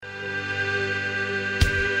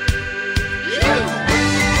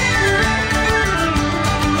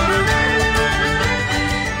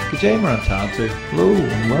Jay Maratatu. Hello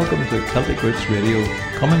and welcome to Celtic Roots Radio,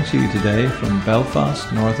 coming to you today from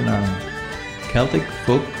Belfast, Northern Ireland. Celtic,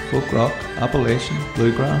 folk, folk rock, Appalachian,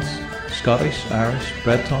 bluegrass, Scottish, Irish,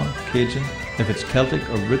 Breton, Cajun. If it's Celtic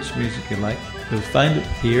or roots music you like, you'll find it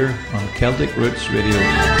here on Celtic Roots Radio.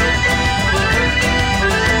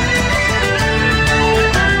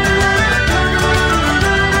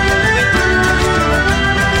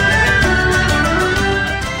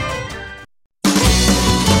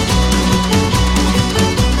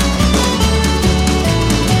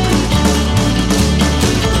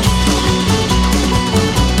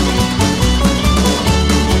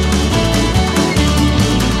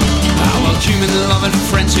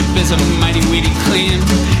 Is a mighty weedy claim,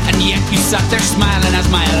 and yet you sat there smiling as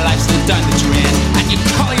my life slid down the drain. And you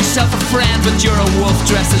call yourself a friend, but you're a wolf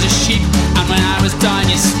dressed as a sheep. And when I was down,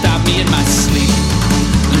 you stabbed me in my sleep.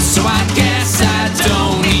 And so I guess I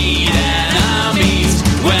don't need enemies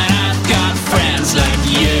when I've got friends like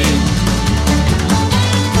you.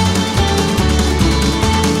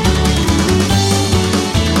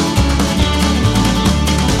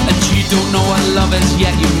 And you don't know what love is,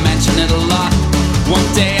 yet you mention it a lot.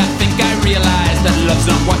 One day I think I realised that love's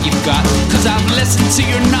not what you've got. Cause I've listened to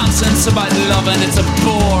your nonsense about love and it's a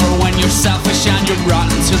bore when you're selfish and you're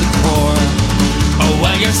rotten to the core. Oh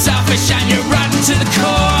well, you're selfish and you're rotten to the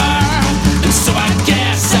core. And so I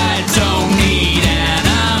guess I don't need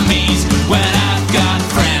enemies when I've got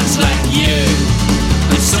friends like you.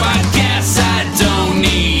 And so I guess I don't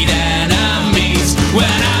need enemies when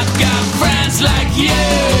I've got friends like you.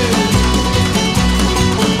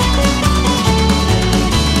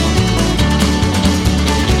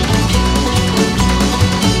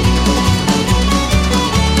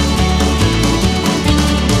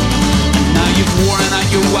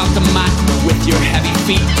 Your welcome mat with your heavy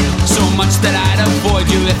feet. So much that I'd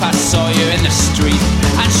avoid you if I saw you in the street.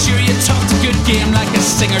 And sure you talked a good game like a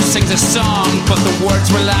singer sings a song, but the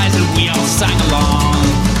words were lies and we all sang along.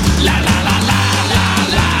 La la la la la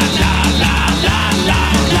la la la la la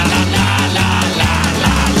la la la la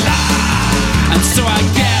la la. And so I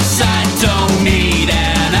guess I don't need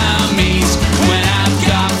enemies when I've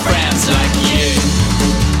got friends like you.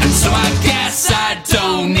 And so I guess I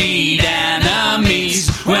don't need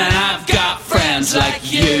enemies when I've got friends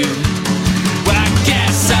like you. Well, I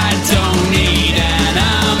guess I don't need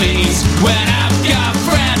enemies when I've got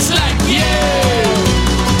friends like you.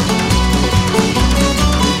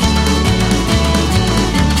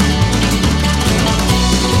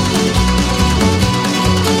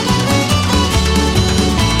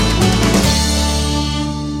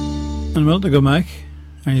 And well to go, Mike.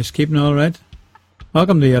 Are you keeping all right?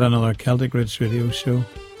 Welcome to yet another Celtic Roots Radio show.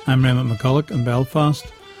 I'm Raymond McCulloch in Belfast,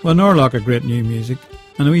 with an orlock of great new music,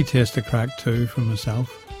 and a wee taste of crack too from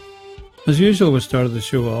myself. As usual, we started the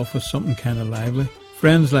show off with something kind of lively,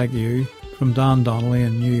 Friends Like You, from Don Donnelly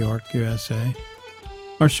in New York, USA.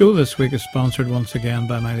 Our show this week is sponsored once again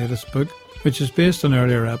by my latest book, which is based on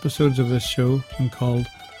earlier episodes of this show and called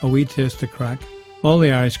A Wee Taste of Crack, all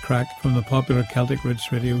the Irish crack from the popular Celtic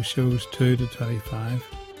Roots Radio shows 2 to 25.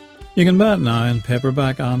 You can buy it now in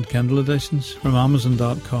paperback and Kindle editions from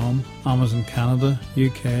Amazon.com, Amazon Canada,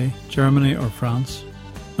 UK, Germany or France.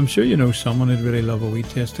 I'm sure you know someone who'd really love a wee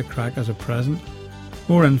taste of crack as a present.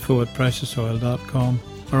 More info at preciousoil.com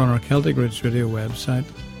or on our Celtic Roots Radio website,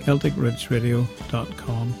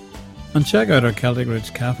 celticrootsradio.com. And check out our Celtic Roots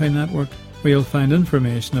Cafe network, where you'll find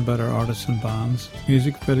information about our artists and bands,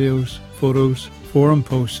 music videos, photos, forum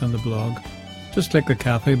posts and the blog. Just click the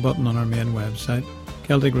cafe button on our main website,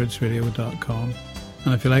 celticrootsradio.com.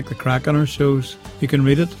 And if you like the crack on our shows, you can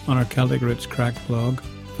read it on our Celtic Roots Crack blog.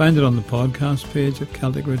 Find it on the podcast page at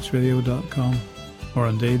celticrootsradio.com, or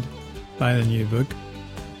indeed, buy the new book.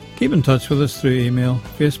 Keep in touch with us through email,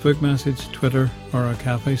 Facebook message, Twitter or our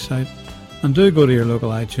cafe site. And do go to your local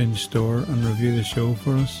iTunes store and review the show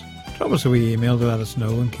for us. Drop us a wee email to let us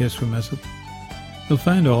know in case we miss it. You'll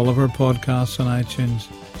find all of our podcasts on iTunes.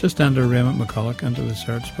 Just enter Raymond McCulloch into the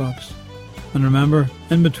search box. And remember,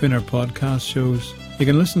 in between our podcast shows, you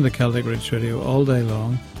can listen to Celtic Roots Radio all day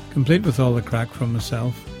long, complete with all the crack from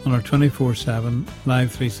myself, on our 24/7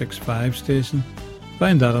 Live 365 station.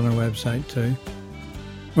 Find that on our website too.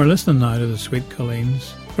 We're listening now to the Sweet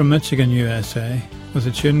Colleens from Michigan, USA, with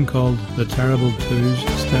a tune called The Terrible Twos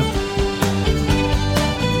Step.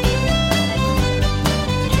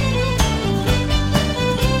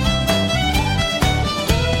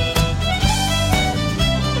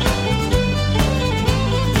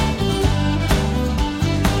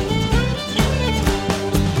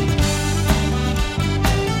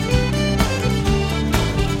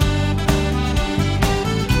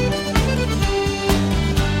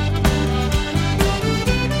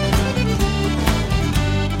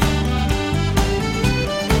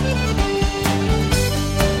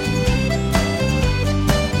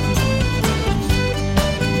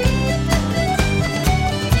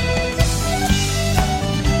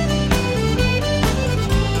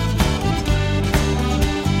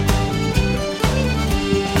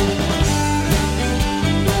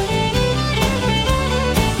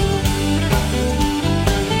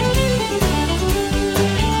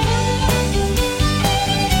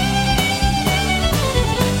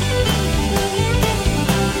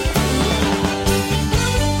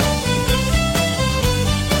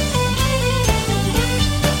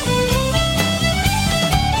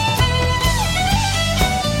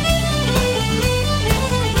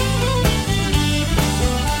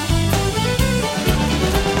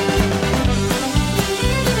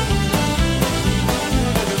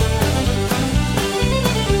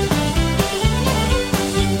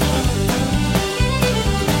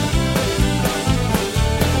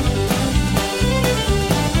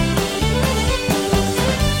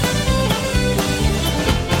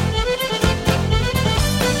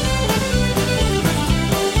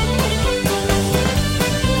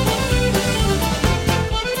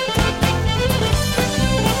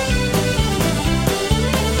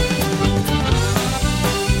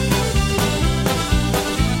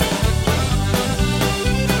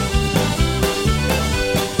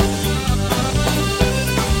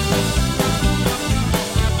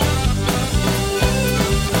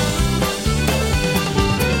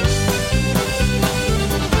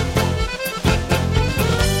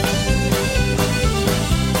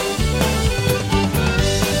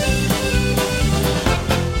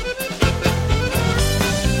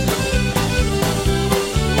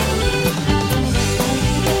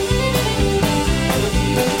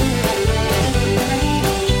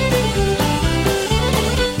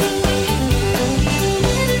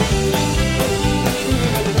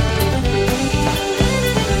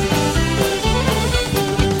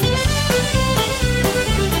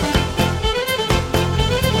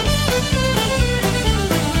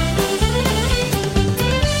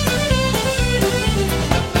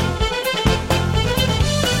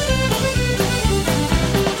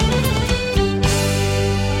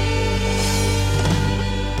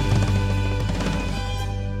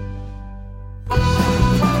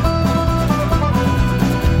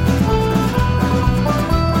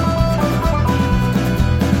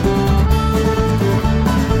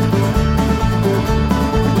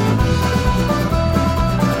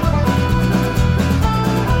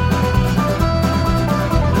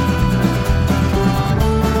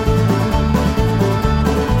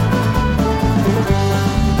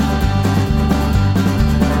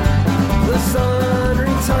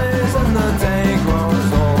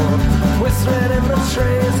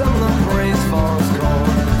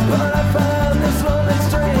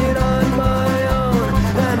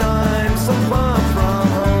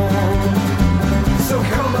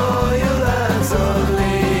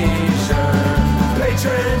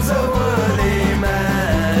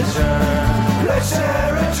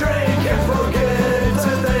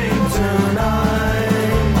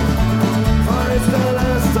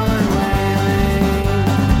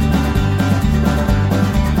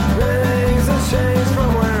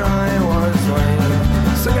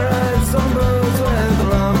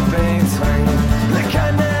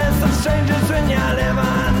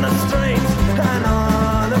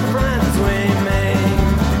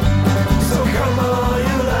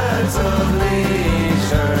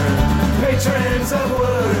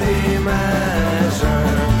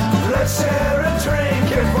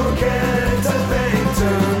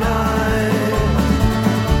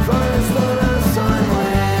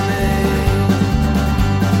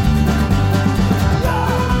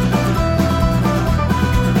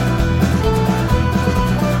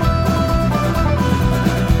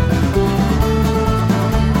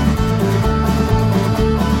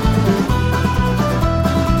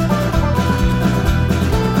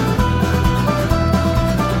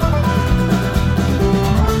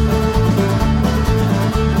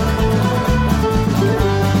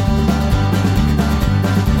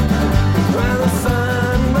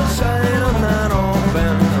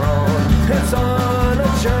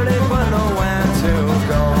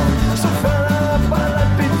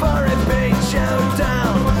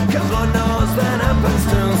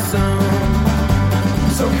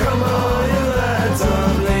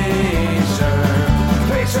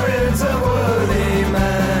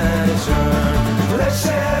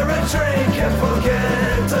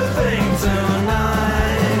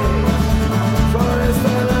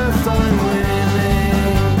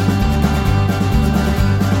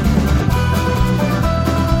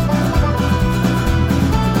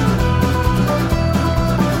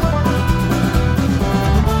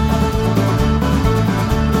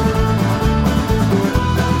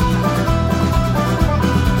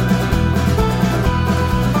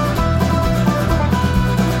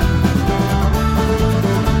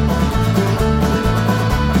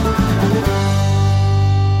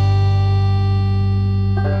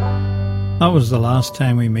 That was The Last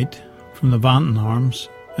Time We Meet from the Vanton Arms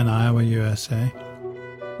in Iowa, USA.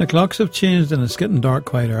 The clocks have changed and it's getting dark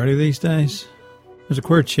quite early these days. There's a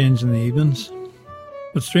queer change in the evenings.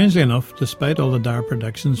 But strangely enough, despite all the dire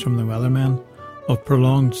predictions from the weathermen of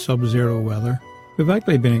prolonged sub-zero weather, we've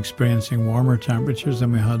actually been experiencing warmer temperatures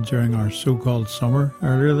than we had during our so-called summer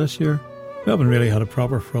earlier this year. We haven't really had a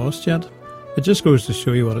proper frost yet. It just goes to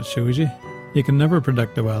show you what it shows you. You can never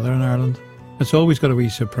predict the weather in Ireland. It's always got a wee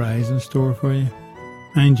surprise in store for you.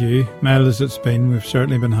 Mind you, mild as it's been, we've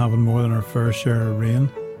certainly been having more than our fair share of rain.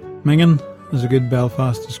 Minging is a good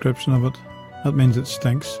Belfast description of it. That means it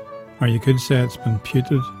stinks. Or you could say it's been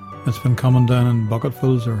putrid. It's been coming down in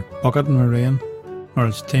bucketfuls or bucketing with rain. Or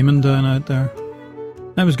it's teeming down out there.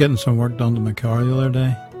 I was getting some work done to my car the other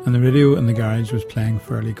day, and the radio in the garage was playing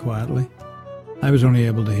fairly quietly. I was only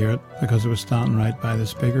able to hear it because it was standing right by the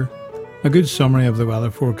speaker. A good summary of the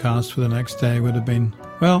weather forecast for the next day would have been,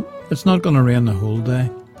 well, it's not going to rain the whole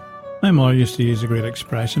day. My mother used to use a great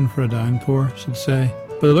expression for a downpour, she'd say.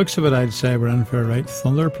 By the looks of it, I'd say we're in for a right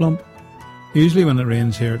thunderplump. Usually when it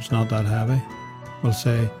rains here, it's not that heavy. We'll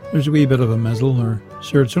say, there's a wee bit of a mizzle, or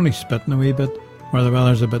sure, it's only spitting a wee bit, or the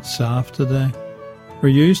weather's a bit soft today. We're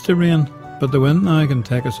used to rain, but the wind now can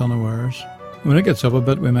take us unawares. When it gets up a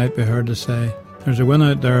bit, we might be heard to say, there's a wind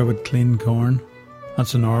out there with clean corn.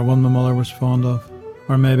 That's another one my mother was fond of.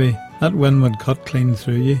 Or maybe, that wind would cut clean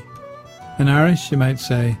through you. In Irish, you might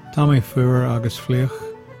say, Tommy fuair agus fleoch,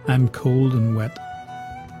 I'm cold and wet.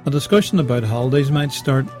 A discussion about holidays might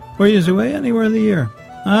start. Were you away anywhere of the year?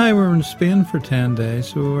 Aye, we were in Spain for 10 days,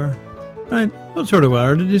 so we were. Right, what sort of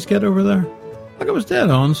weather did you get over there? Like, it was dead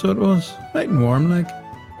on, so it was. Nice and warm, like.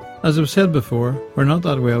 As I've said before, we're not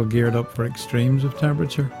that well geared up for extremes of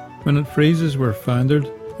temperature. When it freezes, we're foundered,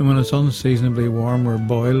 and when it's unseasonably warm, we're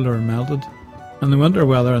boiled or melted. And the winter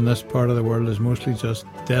weather in this part of the world is mostly just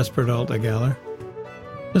desperate altogether.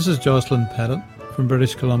 This is Jocelyn Pettit from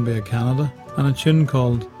British Columbia, Canada, and a tune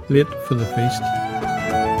called Late for the Feast.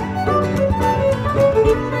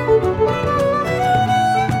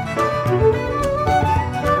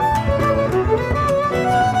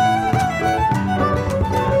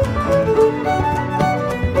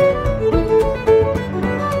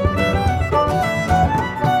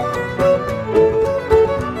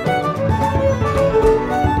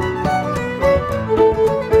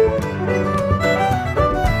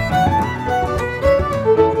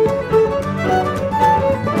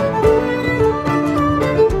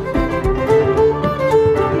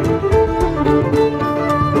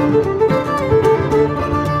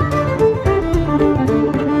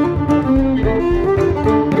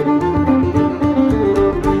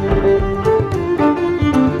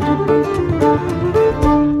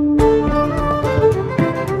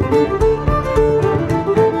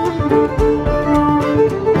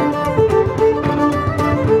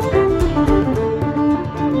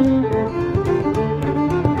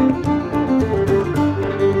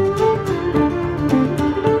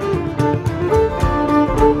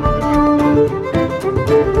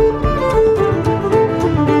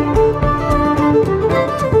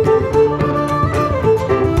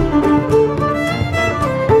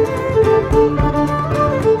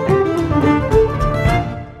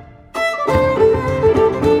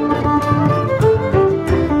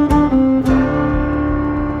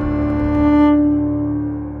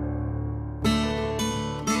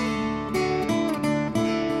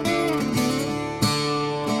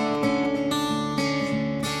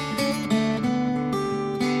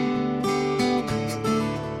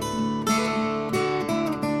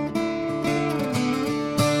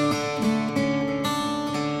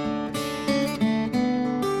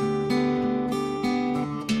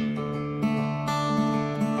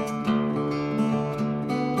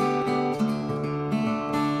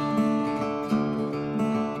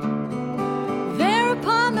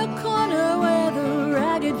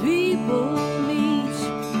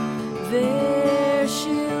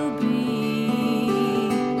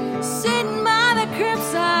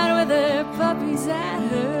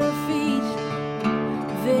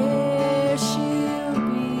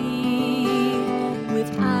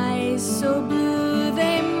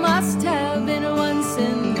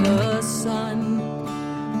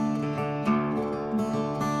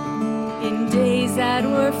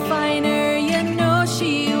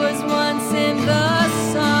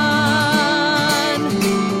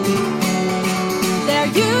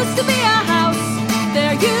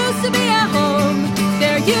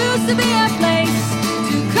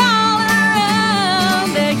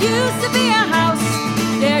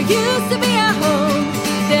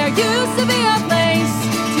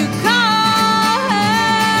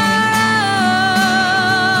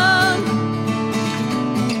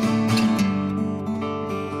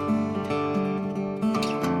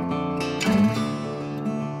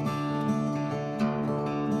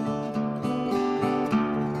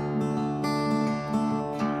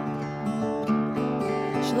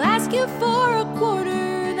 ask you for a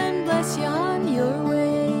quarter, then bless you on your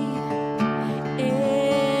way.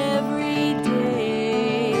 Every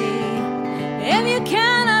day, if you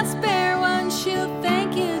cannot spare one, she'll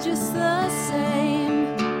thank you just the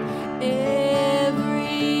same.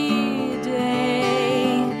 Every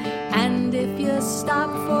day, and if you stop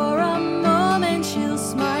for a moment, she'll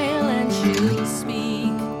smile and she'll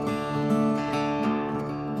speak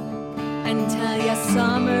and tell you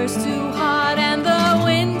summer's too hot and the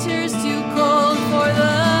winter's too cold for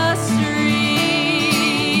the street.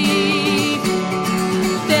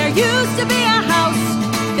 There used to be a house,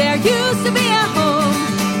 there used to be a home,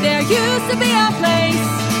 there used to be a place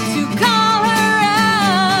to call her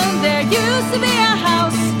own. There used to be a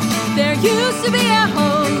house, there used to be a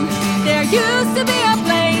home, there used to be a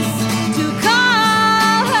place to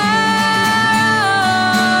call her own.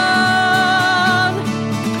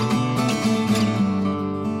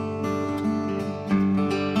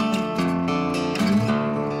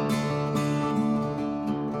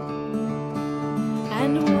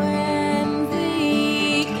 And when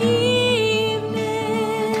the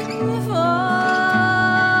evening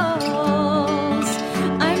falls,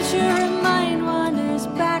 I'm sure her mind wanders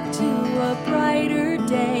back to a brighter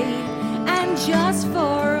day, and just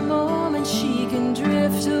for a moment she can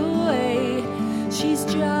drift away. She's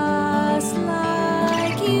just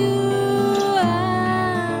like you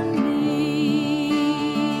and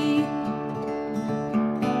me.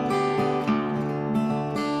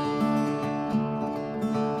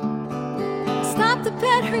 Stop to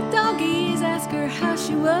pet her doggies, ask her how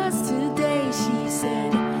she was today. She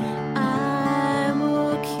said, I'm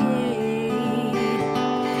okay.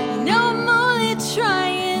 You know I'm only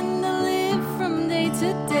trying to live from day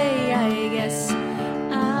to day. I guess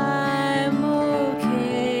I'm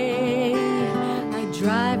okay. I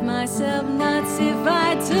drive myself nuts if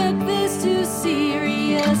I took this too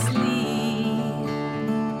seriously.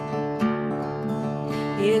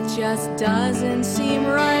 It just doesn't seem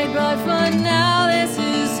right, but for now this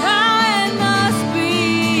is how it must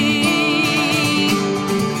be.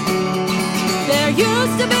 There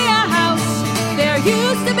used to be a house, there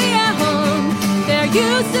used to be a home, there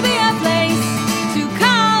used to be a place to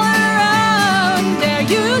call her own. There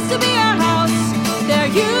used to be a house, there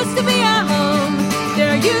used to be a home,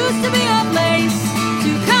 there used to be a place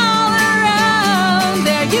to call her own.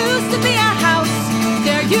 There used to be a house,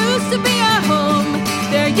 there used to be a home,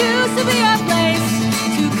 there used to be a place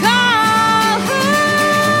to call her own.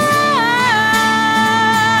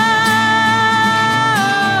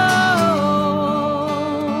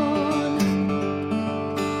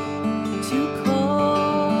 To call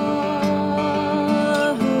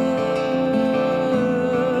her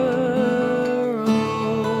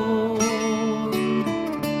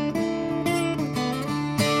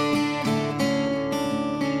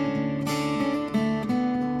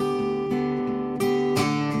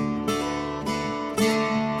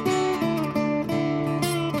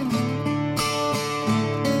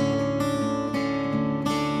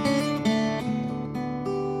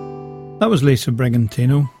That was Lisa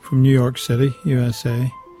Brigantino from New York City,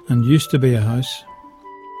 USA, and Used to Be a House.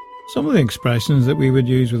 Some of the expressions that we would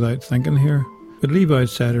use without thinking here would leave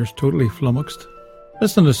outsiders totally flummoxed.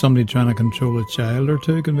 Listening to somebody trying to control a child or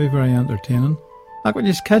two can be very entertaining. Like when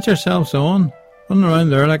you catch yourselves on, running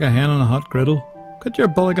around there like a hen on a hot griddle. Quit your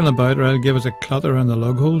bullocking about or I'll give us a clut around the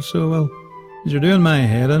lug hole so well. As you're doing my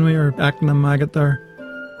head in when you're acting a maggot there.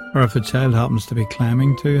 Or if the child happens to be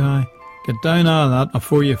climbing too high, get down out of that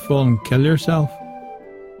before you fall and kill yourself.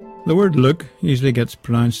 The word look usually gets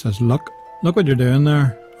pronounced as luck. Look what you're doing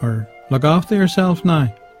there. Or look after yourself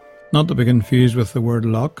now. Not to be confused with the word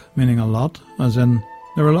lock, meaning a lot, as in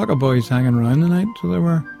there were a lot of boys hanging around tonight, so there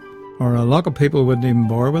were. Or a lot of people wouldn't even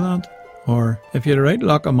bore with that. Or if you had a right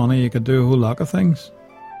lot of money you could do a whole lot of things.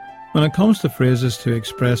 When it comes to phrases to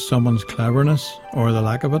express someone's cleverness, or the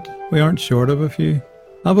lack of it, we aren't short of a few.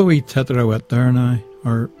 Have a wee titter a wit there now.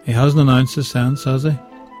 Or, he hasn't an ounce of sense, has he?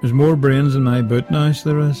 There's more brains in my boot now, so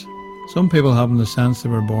there is. Some people haven't the sense they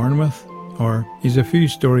were born with. Or, he's a few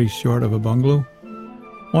stories short of a bungalow.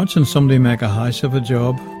 Watching somebody make a house of a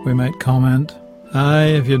job, we might comment, aye,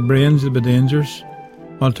 if you had brains it'd be dangerous.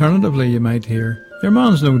 Alternatively, you might hear, your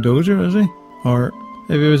man's no dozer, is he? Or,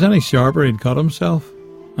 if he was any sharper he'd cut himself.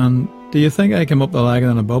 And, do you think I came up the leg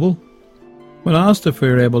in a bubble? When asked if we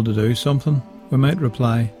were able to do something, we might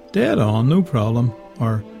reply, dead on, no problem.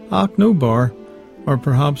 Or, ach, no bar. Or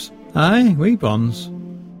perhaps, aye, wee buns.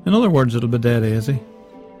 In other words, it'll be dead easy.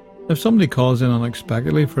 If somebody calls in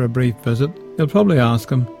unexpectedly for a brief visit, you'll probably ask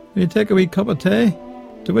him, will you take a wee cup of tea?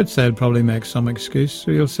 To which they'll probably make some excuse, so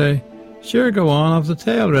you'll say, sure, go on, I've the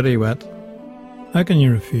tea already wet. How can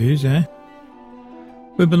you refuse, eh?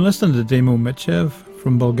 We've been listening to Dimo Mitchev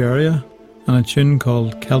from Bulgaria and a tune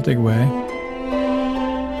called Celtic Way.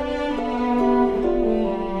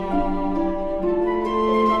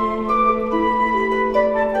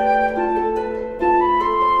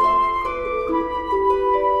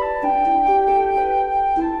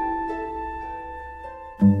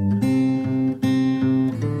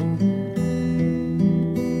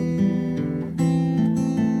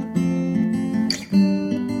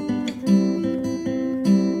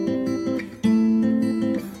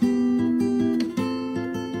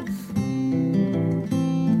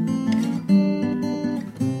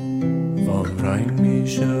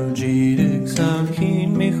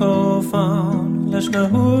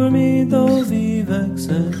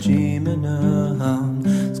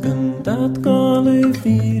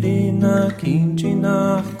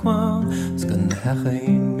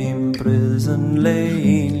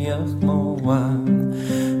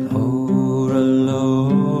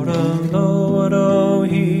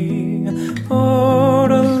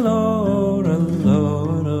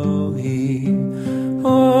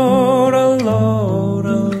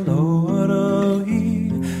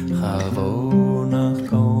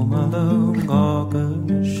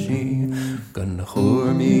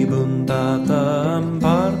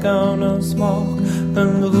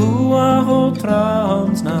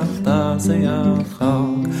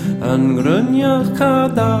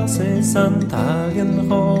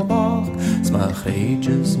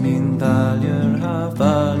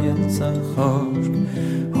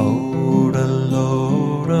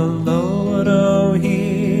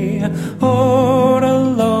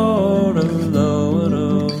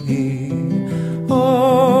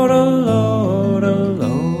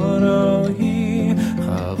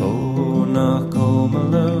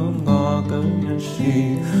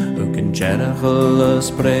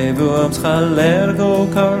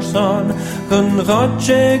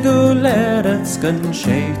 Gun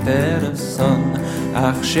shake there sun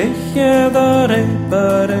ach shake the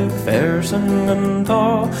ripper versen gun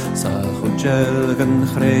ta sa khujel gun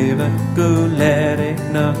khreve gulere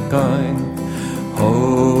na kain ho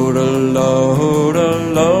lo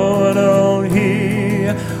he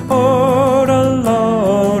ho lo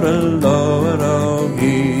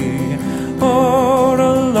he ho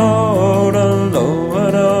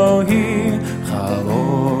lo he khavo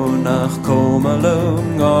nach komalum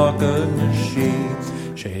gaken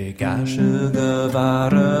Gashe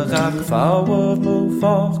geware rak fawe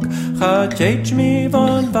bufach Ga teach me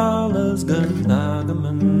van alles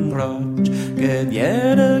genagemen rot Get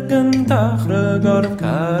jede gentag regar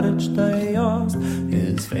carriage day ost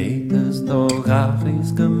His faith is doch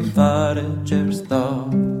achis gemfaret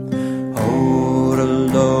jerstop Ho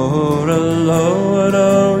lo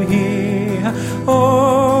he Ho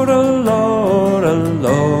lo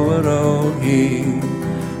he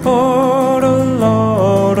Ho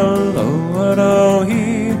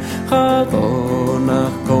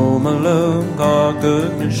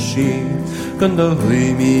she Gun the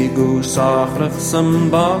hui me go sachrach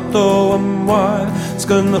some bato am wai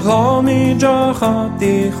Skun ga me jachat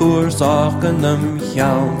die goer saken am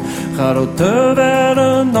jaun Garo te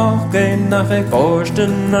werden noch geen nach ik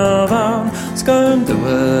borsten na waan Skun te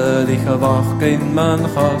we die gewach geen man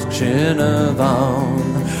gas gschinne waan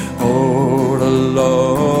Ho lo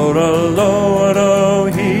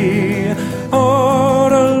he Ho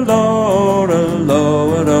lo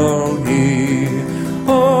he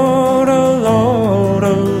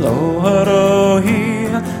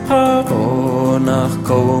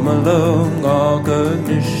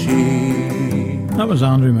That was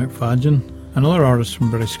Andrew McFadden, another artist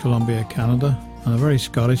from British Columbia, Canada, and a very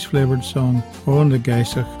Scottish flavoured song, Owen de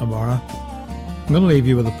Geisach Abara. I'm going to leave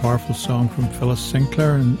you with a powerful song from Phyllis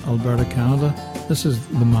Sinclair in Alberta, Canada. This is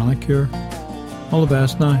The Manicure. All the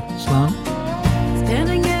best now. Slant.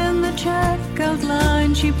 Standing in the checkout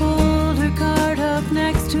line, she pulled her card up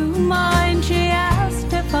next to mine. She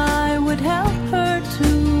asked if I would help her to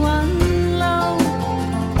unload.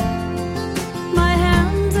 My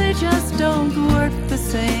hands, they just don't work the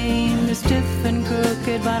same. They're stiff and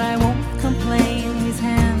crooked, but I won't complain. These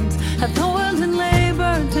hands have toiled and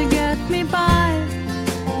labored to get me by.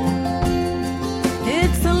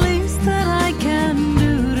 It's the least that I can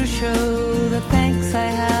do to show the thanks I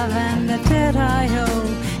have and the debt I owe.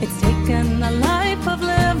 It's taken a life of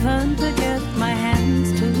living to get my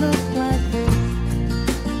hands to look like this.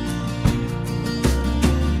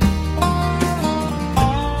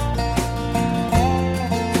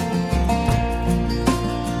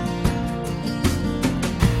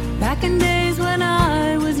 Back in days when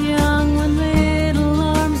I was young, when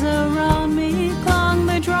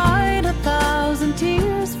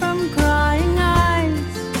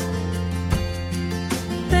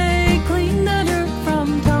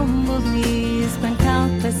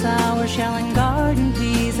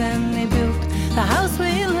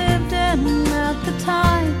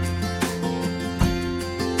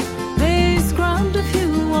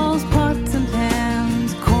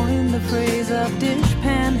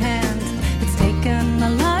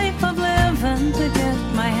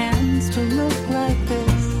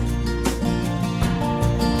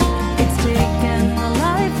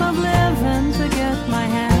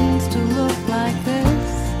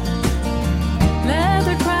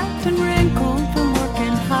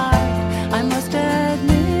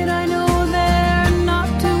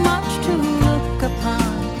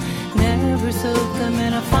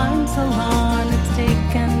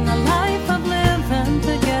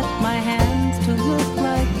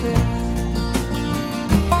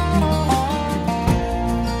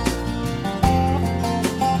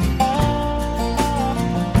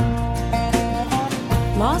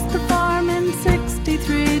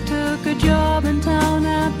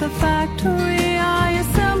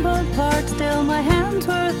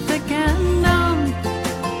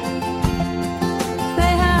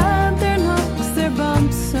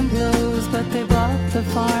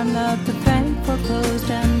farm that the bank foreclosed,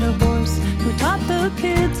 and a horse who taught the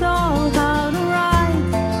kids all how to ride.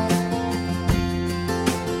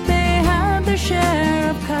 They had their share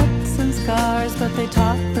of cuts and scars, but they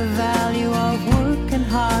taught the value of working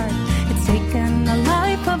hard. It's taken a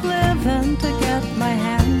life of living to get my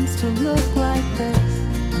hands to look like this.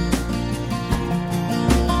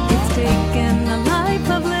 It's taken a life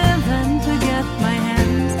of living to get my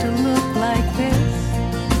hands to look like this.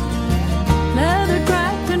 Leather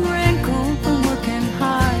cracked and wrinkled from working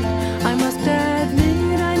hard. I must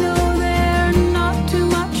admit I know they're not too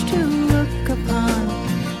much to look upon.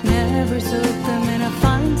 Never sewed them in a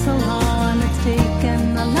fine salon. It's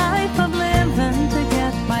taken a life of living to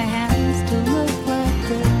get my hands to look like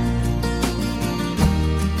this.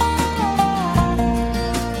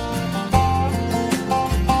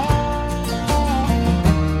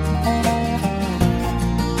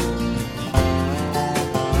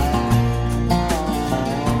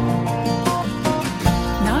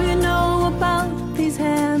 Now you know about these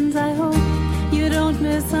hands, I hope you don't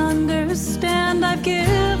misunderstand. I've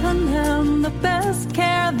given them the best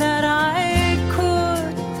care that I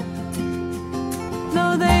could.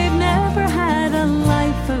 Though they've never had a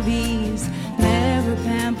life of ease, never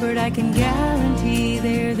pampered, I can guarantee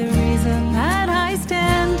they're the reason that I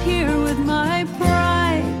stand here with my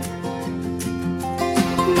pride.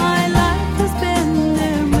 My life has been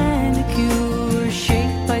their manicure,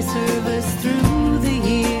 shaped by service through the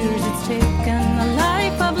years. It's taken a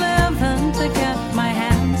life of living to get my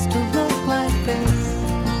hands to look like this.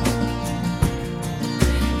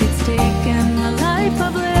 It's taken a life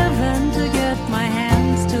of living to get my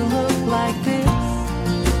hands to look like this.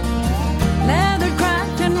 Leather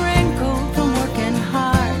cracked and wrinkled from working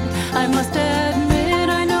hard. I must admit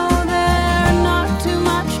I know they're not too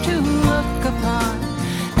much to look upon.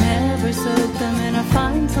 Never sewed them in a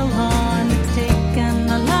fine salon. It's taken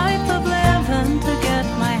a life of living to get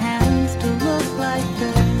my hands to look like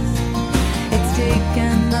this. It's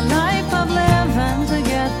taken a life of living to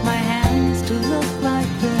get my hands to look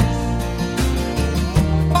like this.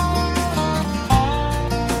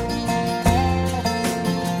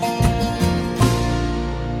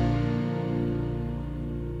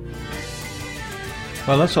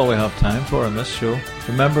 Well, that's all we have time for on this show.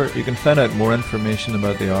 Remember, you can find out more information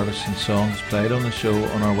about the artists and songs played on the show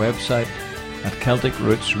on our website at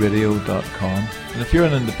celticrootsradio.com. And if you're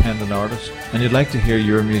an independent artist and you'd like to hear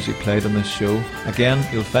your music played on this show, again,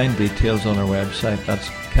 you'll find details on our website. That's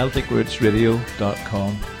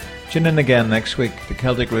celticrootsradio.com. Tune in again next week to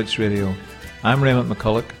Celtic Roots Radio. I'm Raymond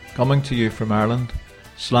McCulloch, coming to you from Ireland.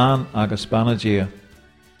 Slán agus Banagia.